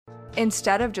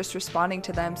instead of just responding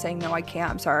to them saying, no, I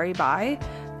can't, I'm sorry, bye,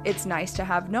 it's nice to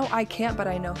have, no, I can't, but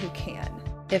I know who can.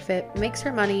 If it makes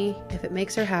her money, if it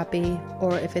makes her happy,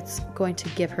 or if it's going to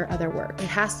give her other work, it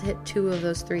has to hit 2 of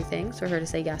those 3 things for her to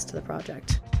say yes to the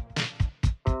project.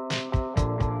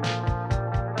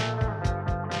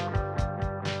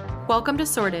 Welcome to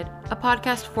Sorted, a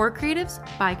podcast for creatives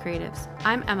by creatives.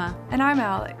 I'm Emma. And I'm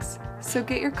Alex. So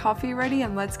get your coffee ready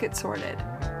and let's get sorted.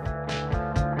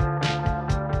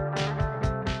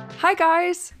 Hi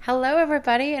guys! Hello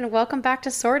everybody and welcome back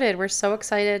to Sorted. We're so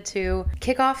excited to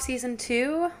kick off season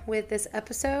 2 with this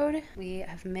episode. We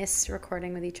have missed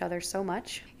recording with each other so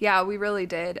much. Yeah, we really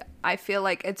did. I feel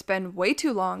like it's been way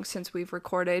too long since we've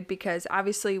recorded because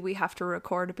obviously we have to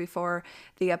record before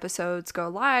the episodes go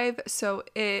live. So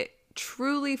it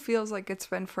truly feels like it's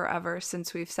been forever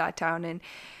since we've sat down and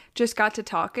just got to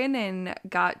talking and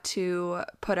got to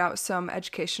put out some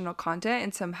educational content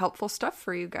and some helpful stuff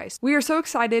for you guys. We are so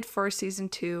excited for season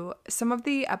 2. Some of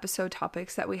the episode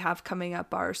topics that we have coming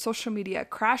up are social media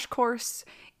crash course,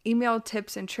 email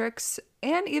tips and tricks,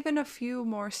 and even a few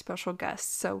more special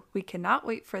guests. So we cannot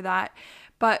wait for that.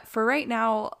 But for right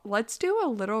now, let's do a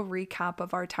little recap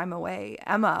of our time away.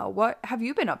 Emma, what have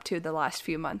you been up to the last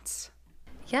few months?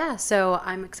 Yeah, so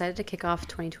I'm excited to kick off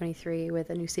 2023 with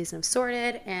a new season of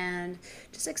Sorted and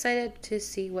just excited to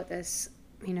see what this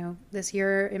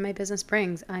year in my business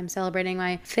brings. I'm celebrating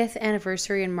my 5th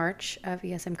anniversary in March of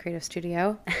ESM Creative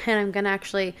Studio, and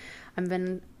I've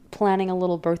been planning a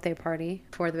little birthday party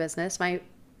for the business. My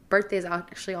birthday is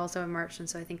actually also in March, and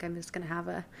so I think I'm just going to have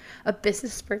a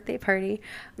business birthday party,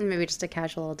 and maybe just a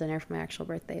casual little dinner for my actual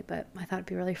birthday, but I thought it'd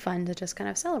be really fun to just kind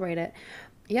of celebrate it.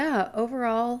 Yeah,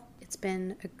 overall, it's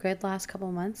been a good last couple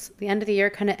of months. The end of the year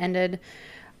kind of ended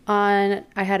I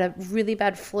had a really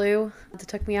bad flu that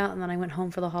took me out, and then I went home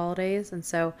for the holidays, and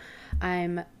so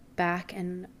I'm back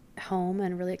and home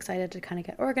and really excited to kind of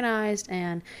get organized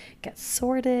and get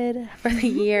sorted for the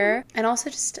year. And also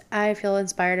just I feel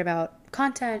inspired about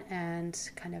content and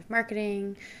kind of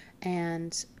marketing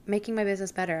and making my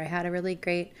business better. I had a really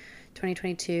great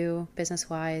 2022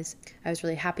 business-wise. I was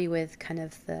really happy with kind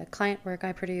of the client work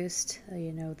I produced,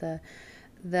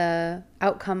 the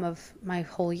outcome of my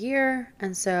whole year.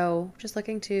 And so just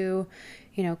looking to,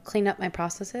 clean up my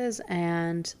processes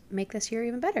and make this year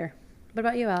even better. What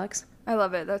about you, Alex? I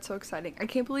love it. That's so exciting. I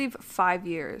can't believe 5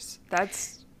 years.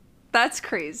 That's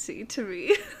crazy to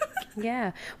me.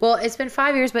 Yeah. Well, it's been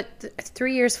 5 years, but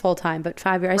 3 years full time, but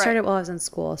 5 years. I started while I was in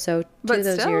school. So 2 of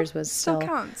those years was still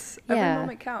counts. Yeah. Every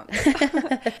moment counts.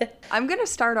 I'm going to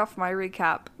start off my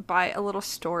recap by a little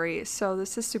story. So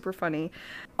this is super funny.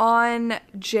 On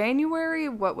January,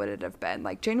 what would it have been?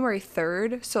 Like January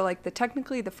 3rd. So like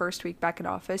technically the first week back in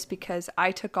office, because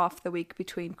I took off the week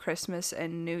between Christmas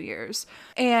and New Year's.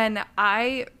 And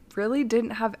I really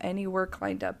didn't have any work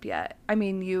lined up yet. I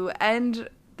mean, you end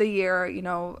the year,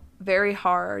 very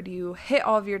hard. You hit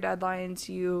all of your deadlines.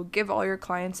 You give all your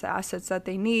clients the assets that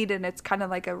they need, and it's kind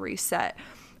of like a reset.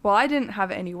 Well, I didn't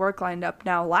have any work lined up.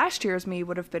 Now, last year's me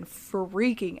would have been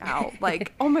freaking out.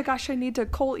 Like, oh my gosh, I need to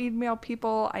cold email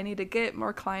people. I need to get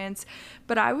more clients.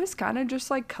 But I was kind of just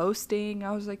like coasting.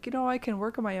 I was like, I can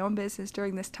work on my own business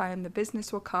during this time. The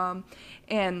business will come.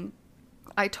 And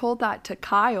I told that to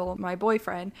Kyle, my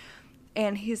boyfriend,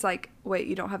 and he's like, wait,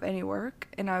 you don't have any work?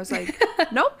 And I was like,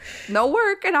 nope, no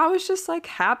work. And I was just like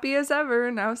happy as ever.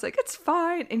 And I was like, it's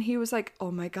fine. And he was like, oh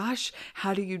my gosh,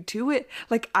 how do you do it?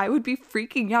 Like, I would be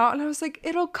freaking out. And I was like,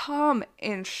 it'll come.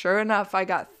 And sure enough, I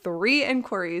got 3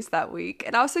 inquiries that week.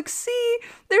 And I was like, see,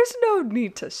 there's no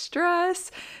need to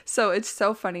stress. So it's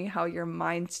so funny how your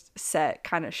mindset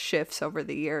kind of shifts over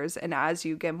the years. And as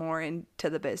you get more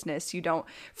into the business, you don't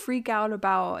freak out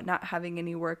about not having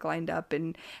any work lined up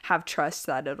and have trust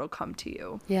that it'll come to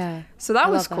you. Yeah. So that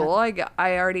was cool.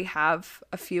 I already have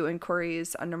a few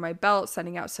inquiries under my belt,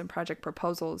 sending out some project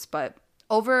proposals, but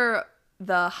over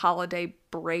the holiday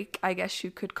break, I guess you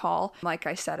could call, like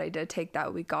I said, I did take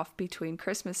that week off between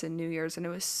Christmas and New Year's, and it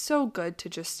was so good to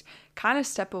just kind of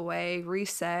step away,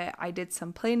 reset. I did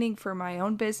some planning for my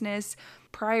own business.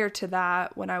 Prior to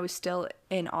that, when I was still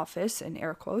in office, in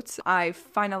air quotes, I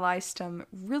finalized some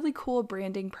really cool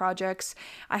branding projects.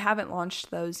 I haven't launched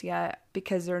those yet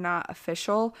because they're not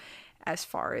official as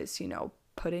far as,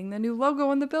 putting the new logo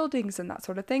on the buildings and that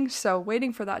sort of thing. So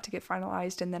waiting for that to get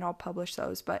finalized, and then I'll publish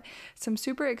those. But some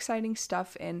super exciting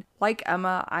stuff. And like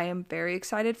Emma, I am very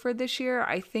excited for this year.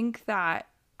 I think that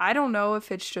I don't know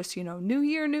if it's just, new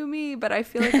year, new me, but I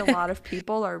feel like a lot of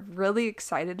people are really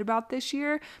excited about this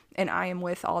year, and I am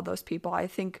with all those people. I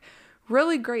think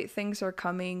really great things are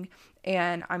coming,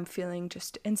 and I'm feeling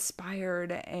just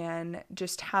inspired and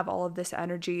just have all of this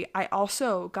energy. I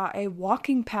also got a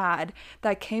walking pad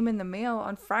that came in the mail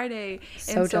on Friday.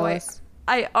 So jealous.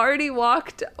 I already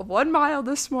walked 1 mile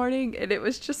this morning and it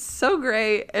was just so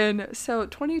great. And so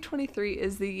 2023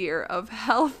 is the year of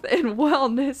health and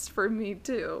wellness for me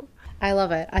too. I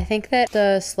love it. I think that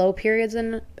the slow periods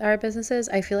in our businesses,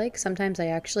 I feel like sometimes I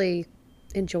actually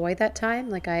enjoy that time.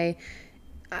 Like when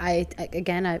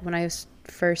I was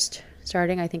first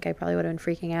starting, I think I probably would have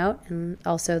been freaking out. And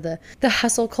also the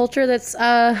hustle culture that's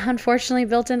unfortunately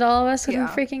built into all of us would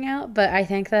have been freaking out. But I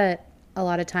think that a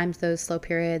lot of times those slow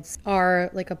periods are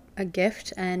like a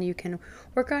gift, and you can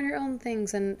work on your own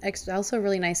things. And it's also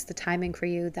really nice, the timing for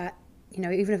you, that, you know,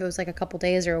 even if it was like a couple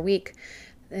days or a week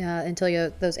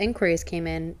until those inquiries came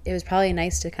in, it was probably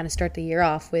nice to kind of start the year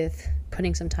off with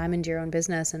putting some time into your own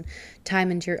business and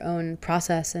time into your own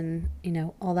process and, you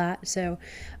know, all that. So,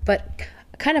 but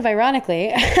kind of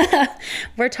ironically,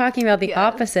 we're talking about the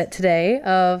opposite today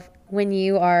of when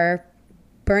you are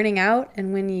burning out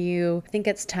and when you think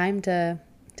it's time to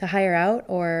hire out,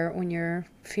 or when you're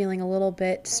feeling a little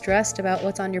bit stressed about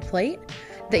what's on your plate,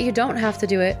 that you don't have to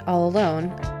do it all alone.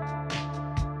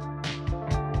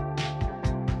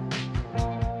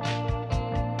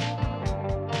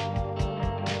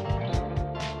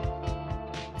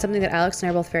 Something that Alex and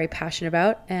I are both very passionate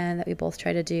about and that we both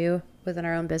try to do within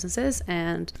our own businesses,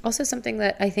 and also something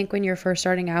that I think when you're first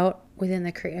starting out within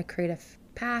the creative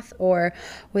path or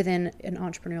within an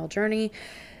entrepreneurial journey,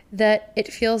 that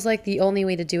it feels like the only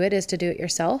way to do it is to do it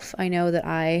yourself. I know that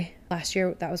last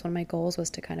year, that was one of my goals, was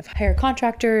to kind of hire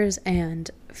contractors and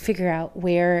figure out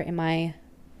where in my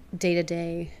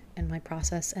day-to-day and my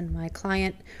process and my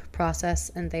client process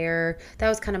and that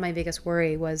was kind of my biggest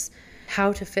worry, was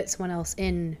how to fit someone else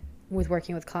in with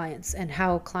working with clients and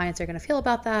how clients are going to feel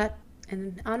about that.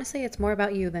 And honestly, it's more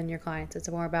about you than your clients. It's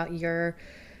more about your,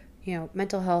 you know,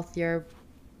 mental health, your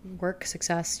work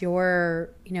success, your,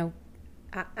 you know,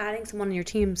 adding someone on your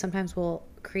team sometimes will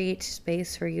create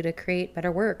space for you to create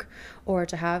better work or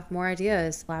to have more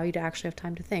ideas, allow you to actually have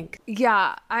time to think.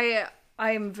 Yeah,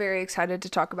 I'm very excited to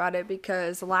talk about it,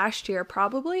 because last year,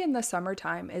 probably in the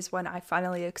summertime, is when I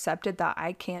finally accepted that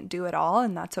I can't do it all,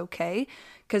 and that's okay.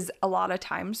 Because a lot of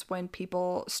times when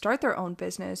people start their own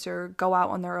business or go out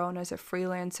on their own as a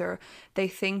freelancer, they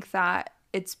think that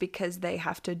it's because they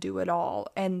have to do it all.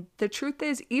 And the truth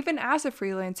is, even as a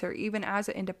freelancer, even as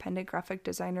an independent graphic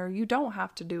designer, you don't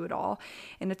have to do it all.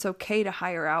 And it's okay to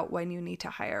hire out when you need to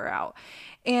hire out.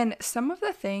 And some of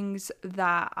the things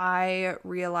that I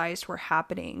realized were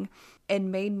happening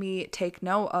and made me take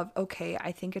note of, okay,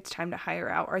 I think it's time to hire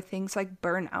out, are things like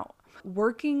burnout.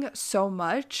 Working so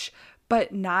much,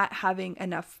 but not having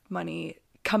enough money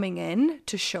coming in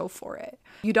to show for it.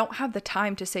 You don't have the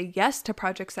time to say yes to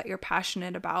projects that you're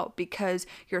passionate about because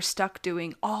you're stuck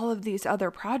doing all of these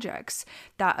other projects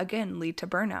that, again, lead to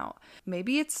burnout.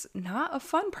 Maybe it's not a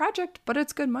fun project, but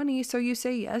it's good money, so you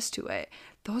say yes to it.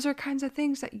 Those are kinds of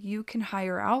things that you can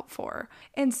hire out for.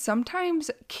 And sometimes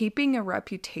keeping a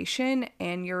reputation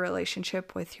and your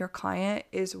relationship with your client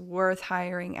is worth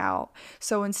hiring out.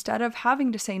 So instead of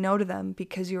having to say no to them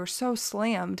because you're so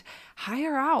slammed,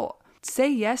 hire out.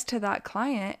 Say yes to that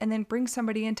client and then bring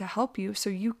somebody in to help you so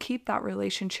you keep that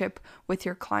relationship with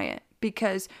your client,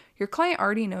 because your client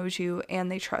already knows you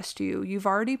and they trust you. You've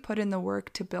already put in the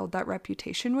work to build that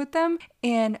reputation with them,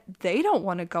 and they don't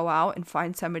want to go out and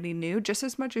find somebody new just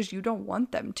as much as you don't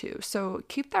want them to. So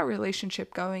keep that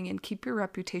relationship going and keep your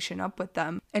reputation up with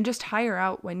them, and just hire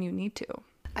out when you need to.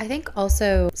 I think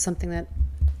also something that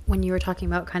when you were talking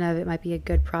about kind of it might be a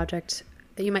good project,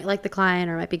 you might like the client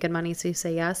or it might be good money, so you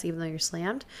say yes even though you're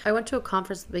slammed. I went to a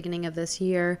conference at the beginning of this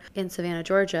year in Savannah,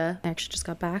 Georgia. I actually just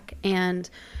got back, and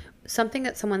something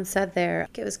that someone said there, I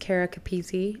think it was Kara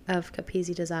Capizzi of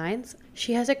Capizzi Designs.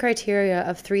 She has a criteria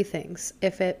of 3 things: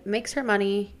 if it makes her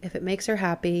money, if it makes her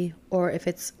happy, or if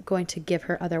it's going to give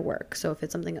her other work. So if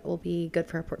it's something that will be good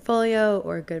for her portfolio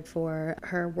or good for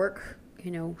her work,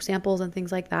 you know, samples and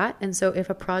things like that. And so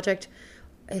if a project,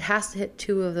 it has to hit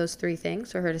 2 of those 3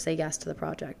 things for her to say yes to the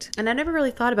project. And I never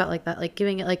really thought about like that, like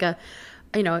giving it like a,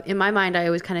 you know, in my mind, I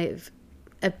always kind of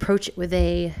approach it with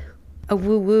a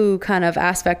woo-woo kind of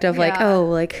aspect of like, oh,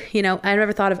 like, you know, I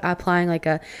never thought of applying like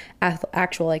a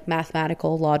actual like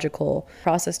mathematical, logical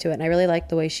process to it. And I really like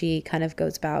the way she kind of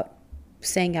goes about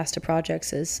saying yes to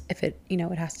projects, is if it, you know,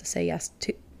 it has to say yes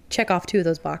to check off 2 of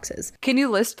those boxes. Can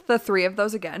you list the 3 of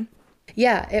those again?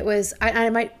 Yeah, it was, I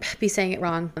might be saying it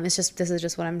wrong. This is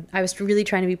just what I was really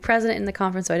trying to be present in the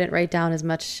conference, so I didn't write down as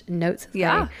much notes as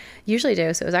I usually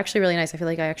do. So it was actually really nice. I feel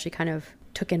like I actually kind of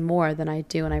took in more than I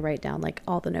do when I write down like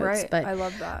all the notes. Right. But I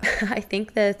love that. I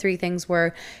think the 3 things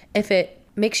were if it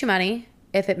makes you money,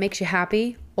 if it makes you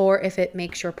happy, or if it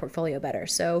makes your portfolio better.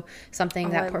 So something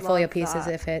that I portfolio love piece is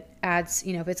that. if it adds,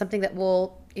 if it's something that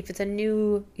will, if it's a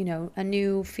new, a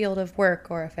new field of work,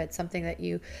 or if it's something that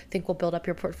you think will build up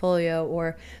your portfolio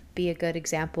or be a good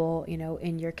example,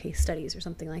 in your case studies or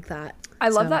something like that. I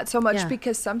love that so much yeah.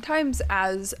 because sometimes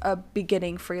as a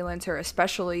beginning freelancer,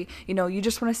 especially, you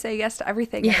just want to say yes to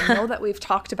everything. Yeah. And I know that we've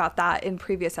talked about that in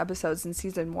previous episodes in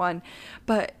season 1,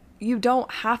 but you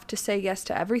don't have to say yes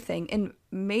to everything. And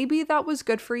maybe that was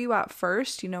good for you at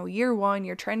first. Year 1,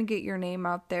 you're trying to get your name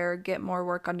out there, get more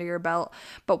work under your belt.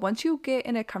 But once you get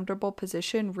in a comfortable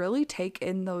position, really take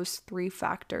in those 3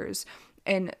 factors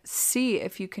and see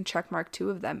if you can check mark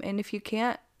 2 of them. And if you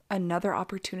can't, another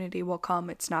opportunity will come.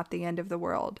 It's not the end of the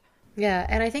world. Yeah,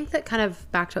 and I think that kind of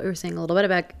back to what we were saying a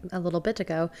little bit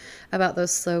ago about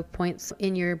those slow points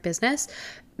in your business.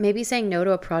 Maybe saying no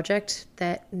to a project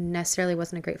that necessarily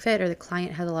wasn't a great fit, or the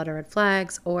client has a lot of red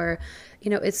flags, or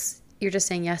you're just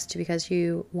saying yes to because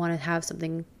you want to have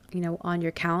something on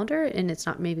your calendar and it's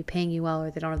not maybe paying you well,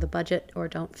 or they don't have the budget or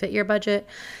don't fit your budget.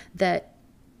 That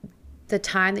the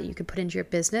time that you can put into your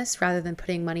business rather than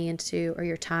putting money into, or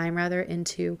your time rather,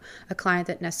 into a client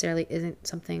that necessarily isn't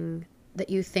something that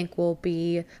you think will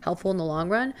be helpful in the long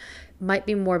run might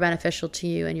be more beneficial to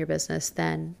you and your business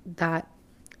than that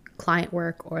client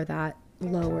work or that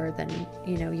lower than,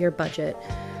 your budget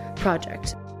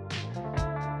project.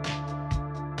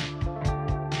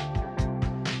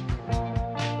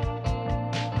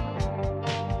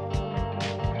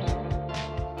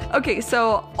 Okay,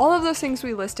 so all of those things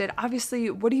we listed, obviously,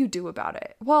 what do you do about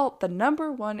it? Well, the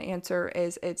number 1 answer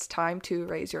is it's time to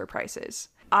raise your prices.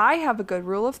 I have a good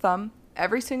rule of thumb.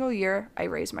 Every single year, I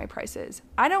raise my prices.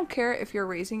 I don't care if you're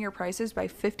raising your prices by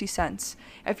 50 cents,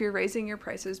 if you're raising your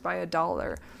prices by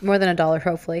 $1. More than $1,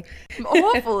 hopefully.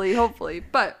 Hopefully.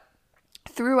 But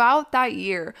throughout that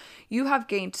year, you have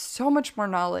gained so much more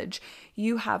knowledge.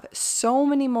 You have so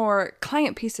many more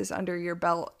client pieces under your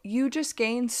belt. You just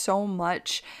gain so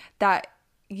much that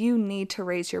you need to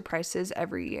raise your prices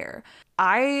every year.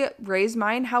 I raise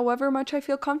mine however much I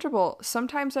feel comfortable.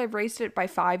 Sometimes I've raised it by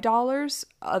 $5.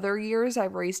 Other years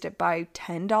I've raised it by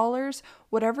 $10.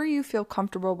 Whatever you feel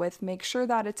comfortable with, make sure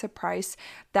that it's a price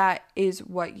that is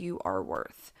what you are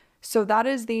worth. So that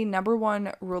is the number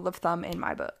 1 rule of thumb in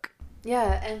my book.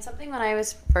 Yeah, and something when I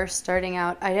was first starting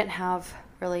out, I didn't have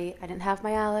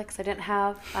my Alex. I didn't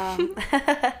have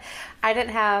I didn't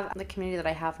have the community that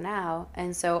I have now.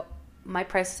 And so my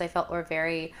prices, I felt, were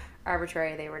very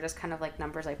arbitrary. They were just kind of like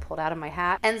numbers I pulled out of my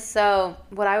hat. And so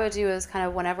what I would do is kind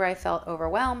of whenever I felt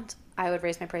overwhelmed, I would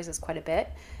raise my prices quite a bit.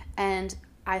 And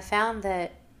I found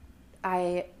that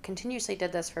I continuously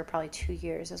did this for probably 2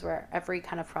 years, is where every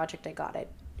kind of project I got,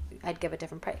 I'd give a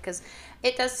different price. Because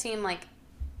it does seem like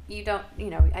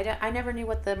I never knew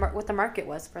what the market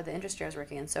was for the industry I was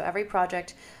working in. So every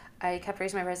project, I kept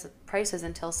raising my prices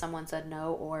until someone said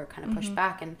no or kind of pushed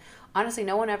back. And honestly,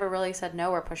 no one ever really said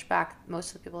no or pushed back. Most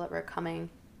of the people that were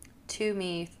coming to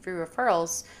me through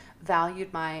referrals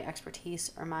valued my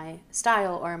expertise or my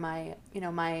style or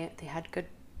they had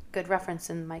good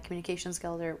reference in my communication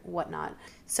skills or whatnot.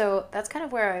 So that's kind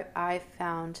of where I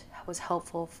found was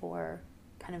helpful for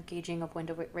kind of gauging of when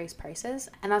to raise prices.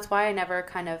 And that's why I never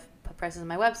kind of put prices on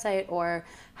my website or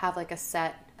have like a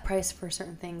set price for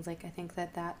certain things. Like I think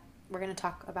that we're going to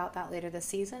talk about that later this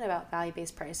season, about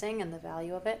value-based pricing and the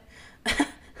value of it.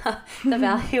 The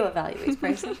value of value-based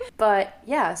pricing. But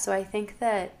yeah, so I think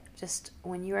that just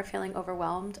when you are feeling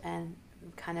overwhelmed and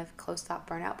kind of close to that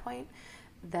burnout point,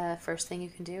 the first thing you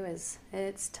can do is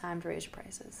it's time to raise your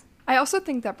prices. I also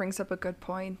think that brings up a good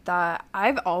point that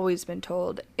I've always been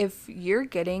told, if you're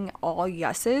getting all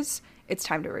yeses, it's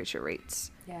time to raise your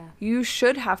rates. Yeah. You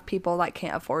should have people that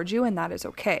can't afford you, and that is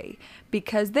okay.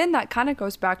 Because then that kind of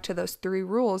goes back to those 3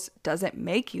 rules. Does it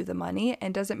make you the money,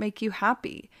 and does it make you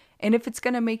happy? And if it's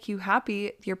going to make you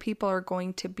happy, your people are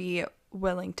going to be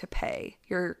willing to pay.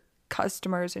 Your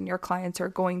customers and your clients are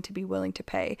going to be willing to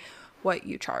pay what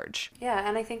you charge. Yeah,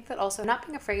 and I think that also not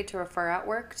being afraid to refer out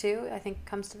work too, I think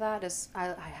comes to that. Is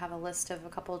I have a list of a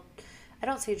couple, I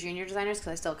don't say junior designers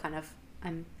because I still kind of,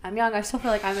 I'm young, I still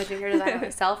feel like I'm a junior designer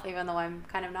myself, even though I'm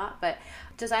kind of not, but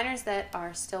designers that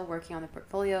are still working on their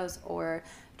portfolios or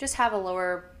just have a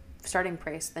lower starting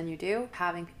price than you do,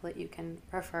 having people that you can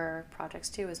refer projects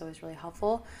to is always really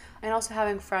helpful. And also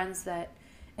having friends that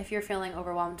if you're feeling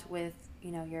overwhelmed with,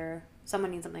 someone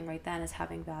needs something right then, is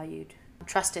having valued,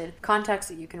 trusted contacts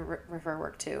that you can refer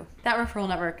work to. That referral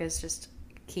network is just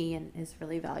key and is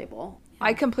really valuable.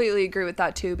 I completely agree with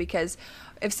that too, because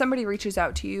if somebody reaches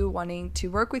out to you wanting to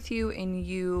work with you and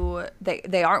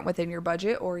they aren't within your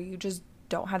budget, or you just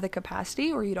don't have the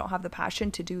capacity or you don't have the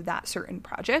passion to do that certain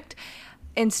project,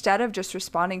 instead of just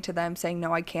responding to them saying,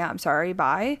 no, I can't, I'm sorry,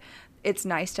 bye, it's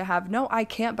nice to have, no, I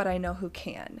can't, but I know who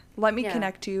can. Let me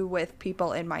connect you with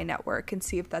people in my network and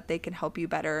see if that they can help you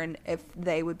better and if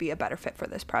they would be a better fit for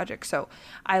this project. So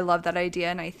I love that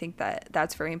idea, and I think that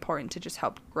that's very important to just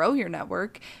help grow your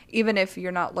network, even if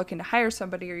you're not looking to hire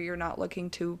somebody or you're not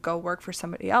looking to go work for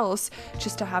somebody else,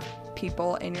 just to have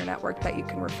people in your network that you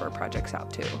can refer projects out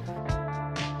to.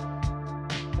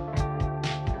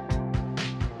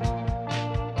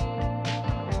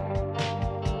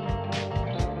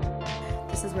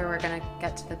 Where we're going to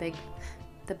get to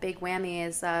the big whammy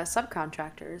is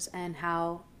subcontractors, and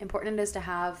how important it is to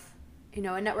have,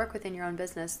 a network within your own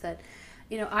business that,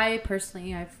 I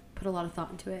personally, I've put a lot of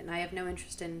thought into it, and I have no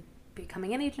interest in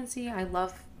becoming an agency. I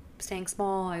love staying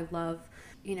small. I love,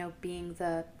 being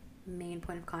the main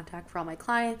point of contact for all my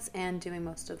clients and doing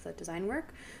most of the design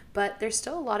work. But there's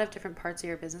still a lot of different parts of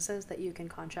your businesses that you can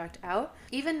contract out.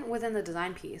 Even within the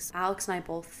design piece, Alex and I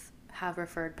both have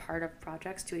referred part of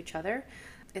projects to each other.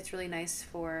 It's really nice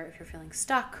for if you're feeling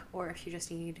stuck, or if you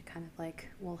just need kind of like,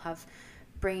 we'll have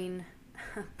brain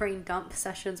dump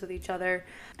sessions with each other.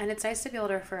 And it's nice to be able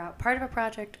to refer out part of a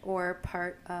project or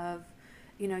part of,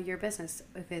 your business.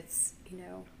 If it's,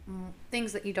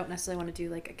 things that you don't necessarily want to do,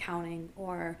 like accounting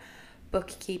or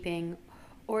bookkeeping,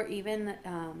 or even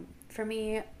for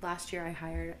me, last year I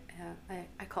hired,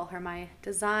 I call her my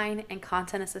design and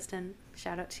content assistant.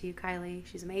 Shout out to you, Kylie.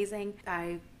 She's amazing.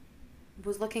 I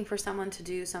was looking for someone to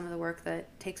do some of the work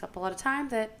that takes up a lot of time,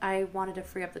 that I wanted to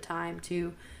free up the time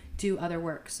to do other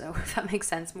work. So if that makes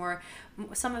sense,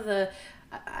 some of the,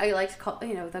 I like to call,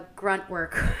 the grunt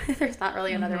work. There's not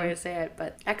really another way to say it,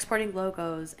 but exporting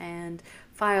logos and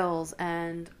files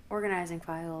and organizing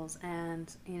files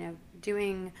and,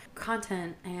 doing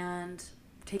content and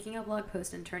taking a blog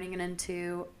post and turning it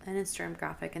into an Instagram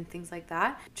graphic and things like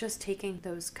that. Just taking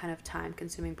those kind of time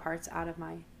consuming parts out of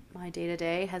my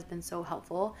day-to-day has been so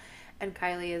helpful. And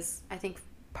Kylie is, I think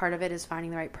part of it is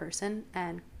finding the right person.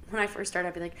 And when I first started,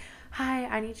 I'd be like, hi,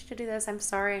 I need you to do this. I'm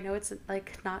sorry. I know it's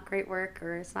like not great work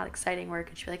or it's not exciting work.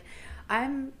 And she'd be like,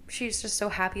 she's just so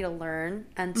happy to learn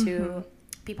and to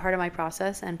be part of my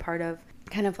process and part of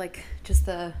kind of like just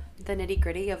the nitty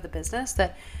gritty of the business,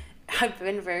 that I've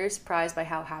been very surprised by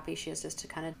how happy she is just to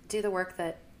kind of do the work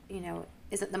that,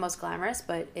 isn't the most glamorous,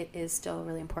 but it is still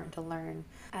really important to learn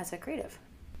as a creative.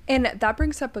 And that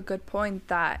brings up a good point,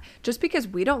 that just because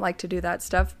we don't like to do that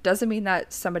stuff doesn't mean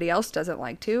that somebody else doesn't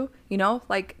like to,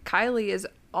 like Kylie is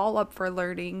all up for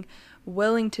learning,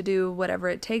 willing to do whatever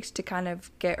it takes to kind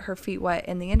of get her feet wet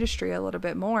in the industry a little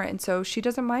bit more. And so she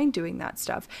doesn't mind doing that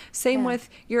stuff. Same with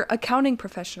your accounting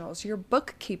professionals, your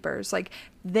bookkeepers, like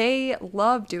they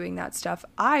love doing that stuff.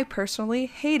 I personally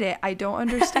hate it. I don't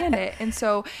understand it. And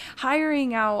so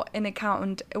hiring out an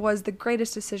accountant was the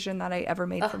greatest decision that I ever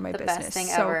made for my business. The best thing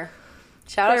ever.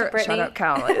 Shout out to Brittany. Shout out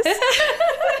Countless.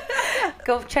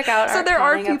 Go check out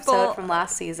our accounting episode from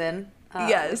last season.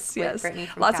 Yes.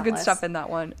 Lots of good stuff in that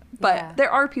one. But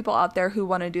there are people out there who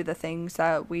want to do the things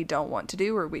that we don't want to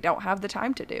do or we don't have the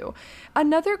time to do.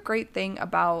 Another great thing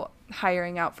about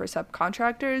hiring out for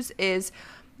subcontractors is,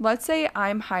 let's say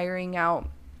I'm hiring out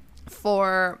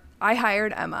I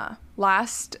hired Emma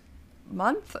last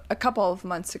month, a couple of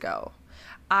months ago.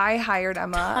 I hired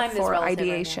Emma for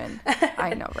ideation. Right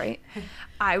I know, right?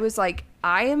 I was like,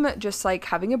 I am just like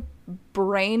having a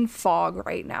brain fog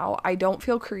right now. I don't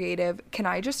feel creative. Can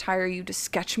I just hire you to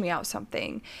sketch me out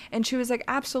something? And she was like,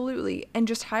 absolutely. And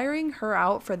just hiring her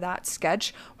out for that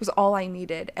sketch was all I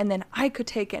needed. And then I could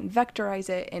take it and vectorize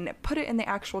it and put it in the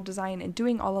actual design, and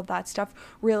doing all of that stuff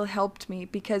really helped me,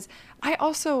 because I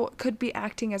also could be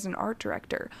acting as an art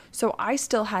director. So I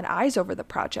still had eyes over the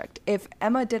project. If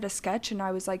Emma did a sketch and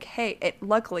I was like, hey,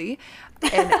 luckily,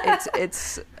 and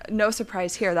it's no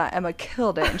surprise here that Emma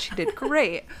killed it and she did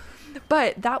great.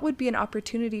 But that would be an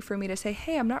opportunity for me to say,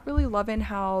 hey, I'm not really loving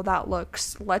how that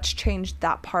looks. Let's change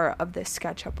that part of this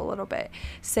sketch up a little bit.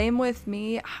 Same with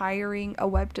me hiring a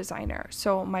web designer.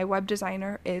 So my web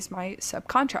designer is my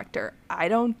subcontractor. I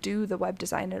don't do the web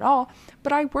design at all,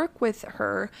 but I work with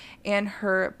her and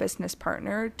her business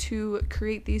partner to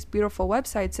create these beautiful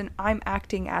websites, and I'm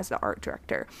acting as the art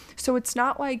director. So it's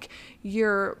not like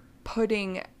you're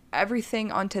putting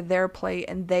everything onto their plate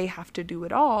and they have to do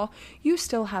it all. You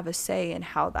still have a say in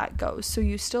how that goes. So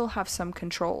you still have some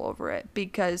control over it,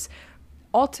 because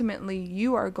ultimately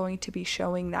you are going to be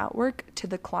showing that work to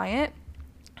the client.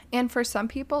 And for some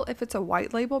people, if it's a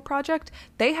white label project,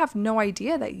 they have no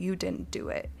idea that you didn't do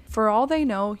it. For all they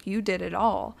know, you did it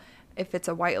all. If it's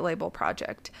a white label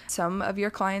project, some of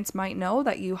your clients might know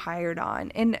that you hired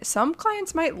on, and some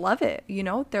clients might love it. You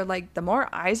know, they're like, the more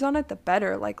eyes on it, the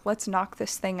better. Like, let's knock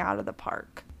this thing out of the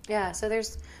park. Yeah, so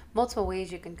there's multiple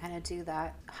ways you can kind of do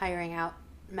that hiring out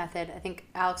method. I think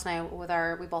Alex and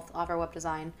I, we both offer web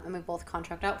design, and we both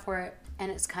contract out for it, and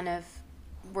it's kind of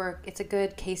it's a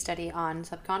good case study on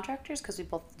subcontractors because we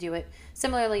both do it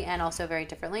similarly and also very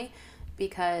differently.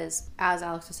 Because as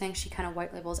Alex was saying, she kind of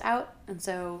white labels out, and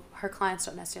so her clients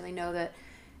don't necessarily know that.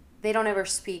 They don't ever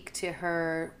speak to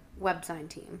her web design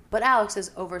team, but Alex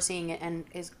is overseeing it and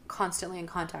is constantly in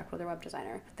contact with her web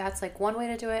designer. That's like one way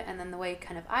to do it. And then the way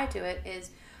kind of I do it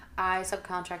is I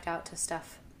subcontract out to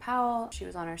Steph Powell. She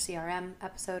was on our CRM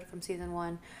episode from season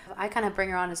 1. I kind of bring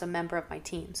her on as a member of my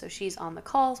team. So she's on the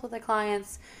calls with the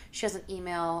clients. She has an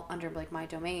email under like my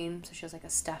domain. So she has like a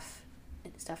Steph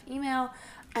email.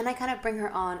 And I kind of bring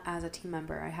her on as a team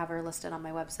member. I have her listed on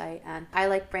my website, and I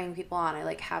like bringing people on. I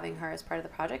like having her as part of the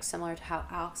project, similar to how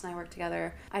Alex and I work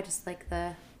together. I just like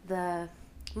the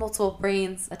multiple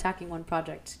brains attacking one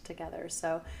project together.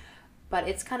 So, but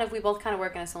it's kind of, we both kind of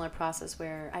work in a similar process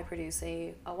where I produce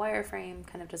a wireframe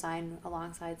kind of design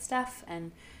alongside Steph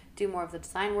and do more of the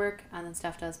design work, and then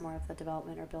Steph does more of the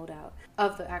development or build out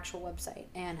of the actual website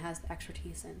and has the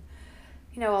expertise in,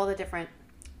 you know, all the different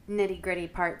nitty gritty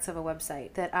parts of a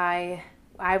website that I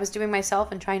was doing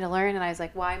myself and trying to learn. And I was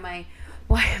like, why am I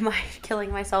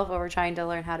killing myself over trying to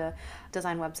learn how to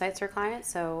design websites for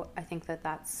clients? So I think that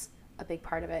that's a big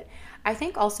part of it. I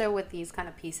think also with these kind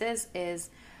of pieces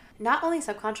is not only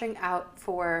subcontracting out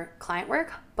for client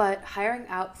work, but hiring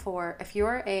out for, if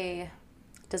you're a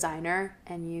designer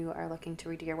and you are looking to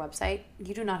redo your website,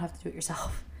 you do not have to do it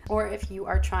yourself. Or if you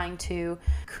are trying to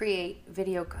create a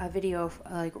video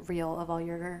like reel of all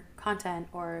your content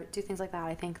or do things like that,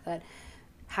 I think that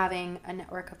having a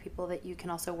network of people that you can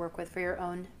also work with for your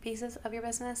own pieces of your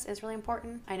business is really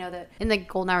important. I know that in the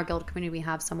Golden Hour Guild community, we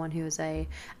have someone who's an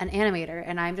animator,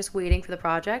 and I'm just waiting for the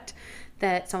project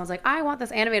that someone's like, I want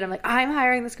this animator. I'm like, I'm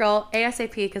hiring this girl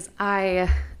ASAP because my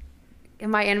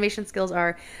animation skills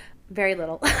are very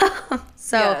little.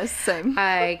 So yeah, same.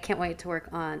 I can't wait to work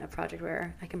on a project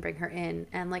where I can bring her in,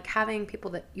 and like having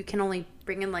people that you can only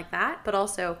bring in like that, but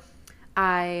also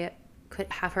I could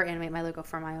have her animate my logo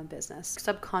for my own business.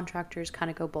 Subcontractors kind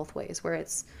of go both ways, where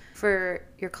it's for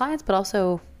your clients, but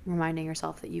also reminding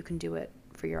yourself that you can do it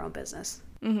for your own business.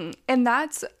 Mm-hmm. And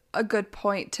that's a good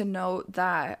point to note,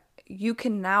 that you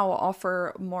can now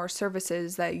offer more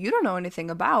services that you don't know anything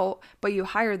about, but you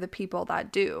hire the people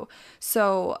that do.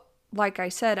 So like I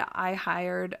said, I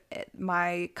hired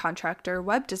my contractor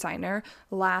web designer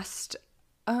around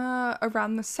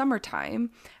the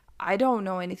summertime. I don't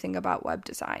know anything about web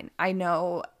design. I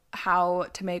know how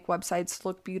to make websites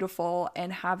look beautiful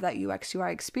and have that UX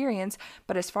UI experience,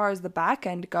 but as far as the back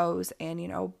end goes and, you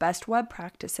know, best web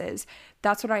practices,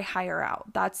 that's what I hire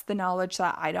out. That's the knowledge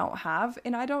that I don't have,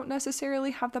 and I don't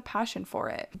necessarily have the passion for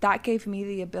it. That gave me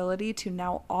the ability to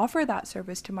now offer that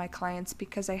service to my clients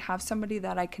because I have somebody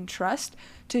that I can trust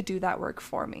to do that work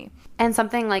for me. And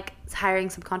something like hiring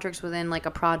subcontractors within like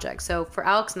a project. So for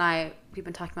Alex and I, we've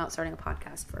been talking about starting a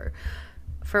podcast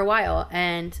for a while,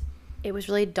 and it was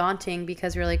really daunting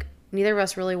because we were like, neither of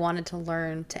us really wanted to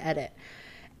learn to edit.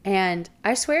 And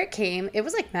I swear it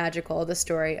was like magical, the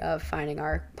story of finding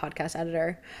our podcast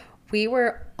editor. We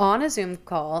were on a Zoom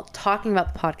call talking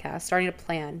about the podcast, starting to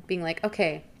plan, being like,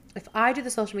 okay, if I do the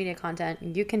social media content,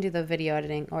 you can do the video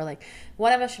editing, or like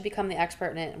one of us should become the expert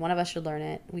in it, one of us should learn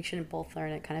it. We shouldn't both learn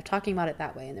it, kind of talking about it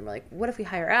that way. And then we're like, what if we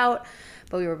hire out?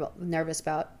 But we were both nervous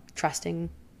about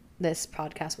trusting this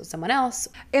podcast with someone else.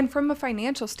 And from a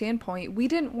financial standpoint, we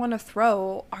didn't want to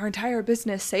throw our entire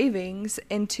business savings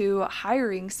into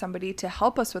hiring somebody to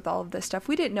help us with all of this stuff.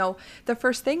 We didn't know the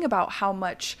first thing about how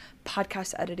much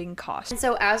podcast editing costs. And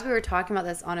so as we were talking about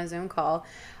this on a Zoom call,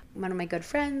 one of my good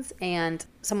friends and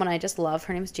someone I just love,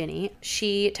 her name's Ginny,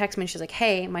 she texted me and she's like,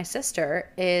 hey, my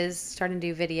sister is starting to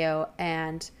do video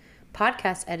and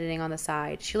podcast editing on the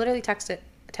side. She literally texted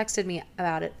me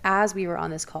about it as we were on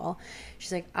this call.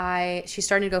 She's like, she's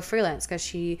starting to go freelance because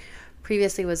she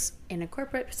previously was in a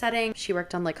corporate setting. She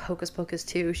worked on like Hocus Pocus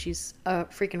 2. She's a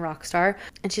freaking rock star.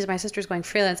 And she's, my sister's going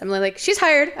freelance. I'm like, she's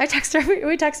hired. I texted her.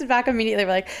 We texted back immediately.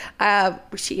 We're like,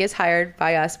 she is hired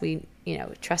by us. We,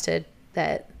 trusted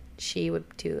that she would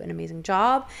do an amazing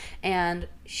job. And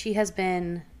she has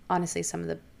been honestly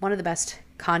one of the best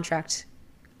contract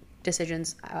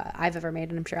decisions I've ever made,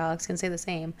 and I'm sure Alex can say the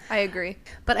same. I agree.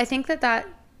 But I think that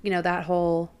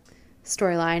whole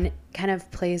storyline kind of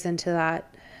plays into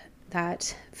that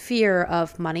that fear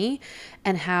of money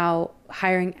and how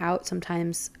hiring out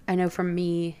sometimes, I know for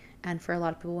me and for a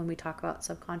lot of people when we talk about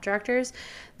subcontractors,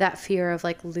 that fear of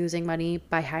like losing money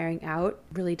by hiring out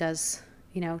really does,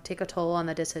 take a toll on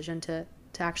the decision to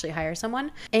actually hire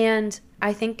someone. And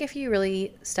I think if you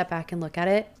really step back and look at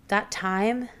it, that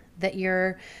time that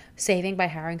you're saving by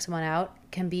hiring someone out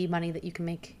can be money that you can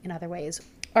make in other ways.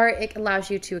 Or it allows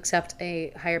you to accept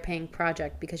a higher paying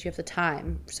project because you have the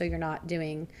time. So you're not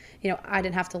doing, I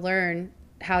didn't have to learn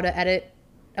how to edit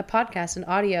a podcast and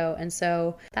audio. And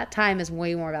so that time is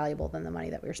way more valuable than the money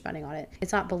that we were spending on it.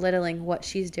 It's not belittling what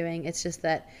she's doing. It's just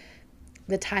that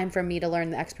the time for me to learn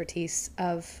the expertise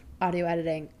of audio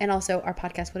editing. And also our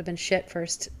podcast would have been shit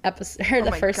first episode, or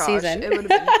the first season. It would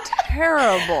have been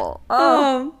terrible.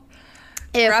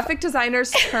 Graphic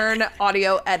designers turn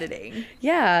audio editing.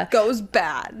 Yeah. Goes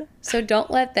bad. So don't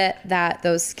let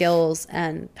those skills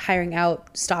and hiring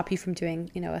out stop you from doing,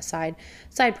 a side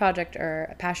project or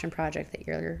a passion project that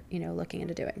you're, looking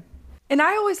into doing. And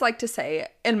I always like to say,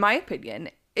 in my opinion,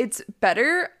 it's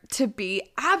better to be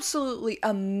absolutely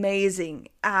amazing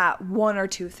at one or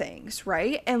two things,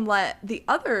 right? And let the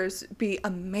others be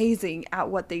amazing at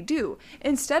what they do.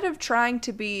 Instead of trying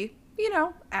to be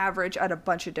average at a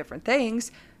bunch of different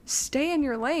things, stay in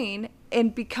your lane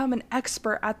and become an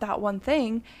expert at that one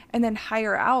thing, and then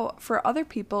hire out for other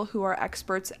people who are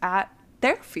experts at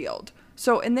their field.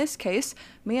 So in this case,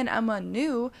 me and Emma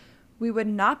knew we would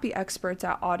not be experts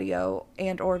at audio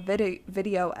and or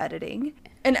video editing.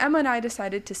 And Emma and I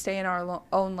decided to stay in our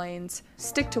own lanes,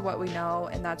 stick to what we know,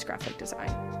 and that's graphic design.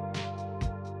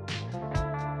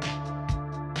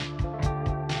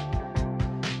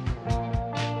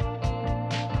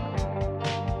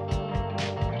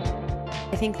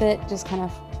 I think that just kind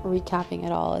of recapping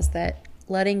it all is that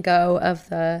letting go of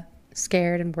the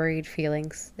scared and worried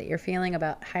feelings that you're feeling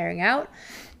about hiring out,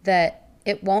 that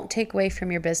it won't take away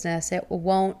from your business. It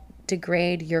won't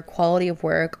degrade your quality of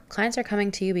work. Clients are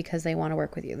coming to you because they want to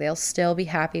work with you. They'll still be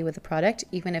happy with the product,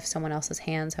 even if someone else's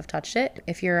hands have touched it.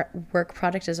 If your work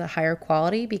product is a higher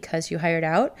quality because you hired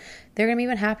out, they're going to be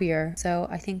even happier. So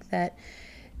I think that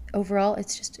overall,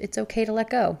 it's okay to let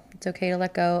go. It's okay to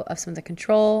let go of some of the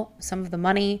control, some of the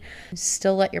money,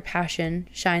 still let your passion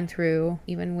shine through,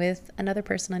 even with another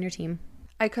person on your team.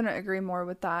 I couldn't agree more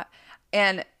with that.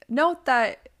 And note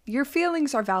that your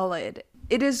feelings are valid.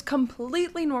 It is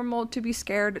completely normal to be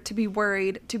scared, to be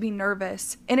worried, to be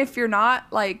nervous. And if you're not,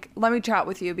 let me chat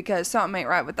with you because something ain't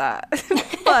right with that.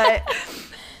 But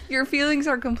your feelings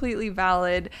are completely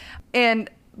valid. And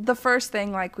the first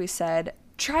thing, like we said,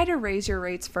 try to raise your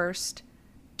rates first.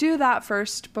 Do that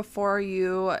first before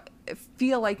you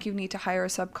feel like you need to hire a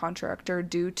subcontractor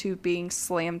due to being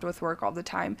slammed with work all the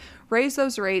time. Raise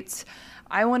those rates.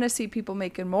 I want to see people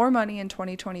making more money in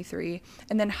 2023,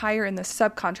 and then hire in the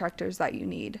subcontractors that you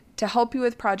need to help you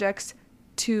with projects,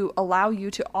 to allow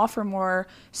you to offer more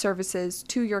services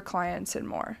to your clients and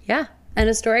more. Yeah. And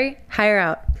a story, hire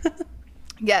out.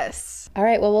 Yes. All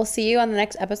right. Well, we'll see you on the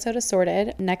next episode of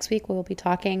Sorted. Next week, we'll be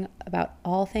talking about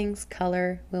all things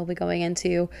color. We'll be going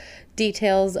into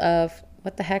details of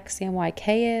what the heck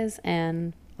CMYK is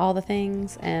and all the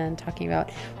things, and talking about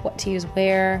what to use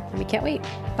where. And we can't wait.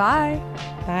 Bye.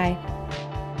 Bye.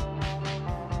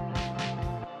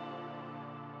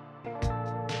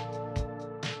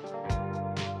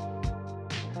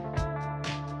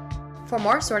 For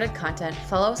more Sorted content,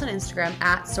 follow us on Instagram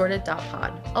at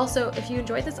sorted.pod. Also, if you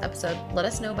enjoyed this episode, let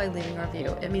us know by leaving a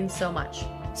review. It means so much.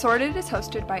 Sorted is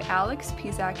hosted by Alex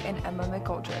Pizak and Emma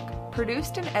McGoldrick.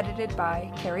 Produced and edited by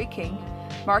Carrie King.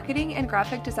 Marketing and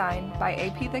graphic design by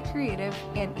AP The Creative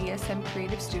and ESM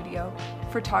Creative Studio.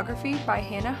 Photography by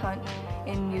Hannah Hunt.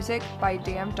 And music by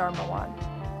Dan Dharmawan.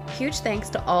 Huge thanks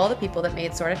to all the people that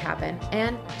made Sorted happen,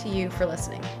 and to you for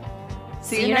listening.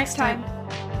 See you next time.